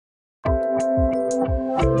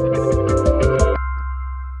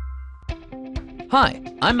Hi,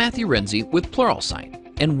 I'm Matthew Renze with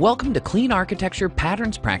Pluralsight, and welcome to Clean Architecture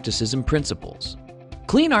Patterns, Practices, and Principles.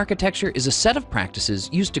 Clean architecture is a set of practices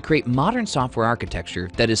used to create modern software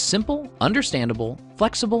architecture that is simple, understandable,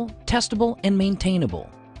 flexible, testable, and maintainable.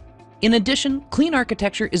 In addition, clean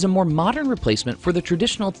architecture is a more modern replacement for the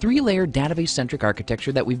traditional three-layer database-centric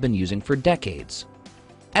architecture that we've been using for decades.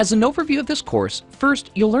 As an overview of this course, first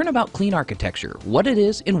you'll learn about clean architecture, what it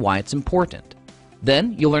is and why it's important.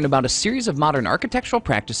 Then you'll learn about a series of modern architectural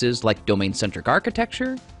practices like domain-centric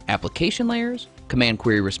architecture, application layers, command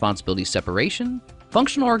query responsibility separation,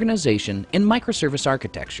 functional organization, and microservice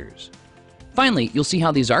architectures. Finally, you'll see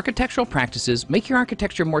how these architectural practices make your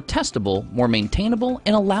architecture more testable, more maintainable,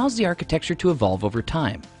 and allows the architecture to evolve over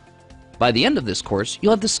time. By the end of this course,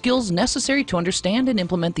 you'll have the skills necessary to understand and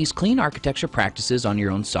implement these clean architecture practices on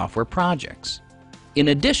your own software projects. In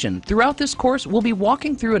addition, throughout this course, we'll be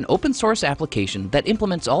walking through an open source application that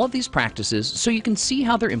implements all of these practices so you can see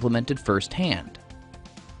how they're implemented firsthand.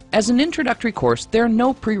 As an introductory course, there are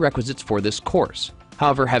no prerequisites for this course.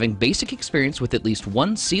 However, having basic experience with at least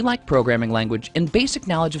one C-like programming language and basic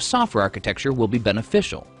knowledge of software architecture will be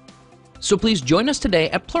beneficial. So please join us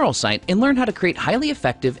today at Pluralsight and learn how to create highly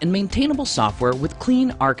effective and maintainable software with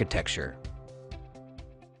clean architecture.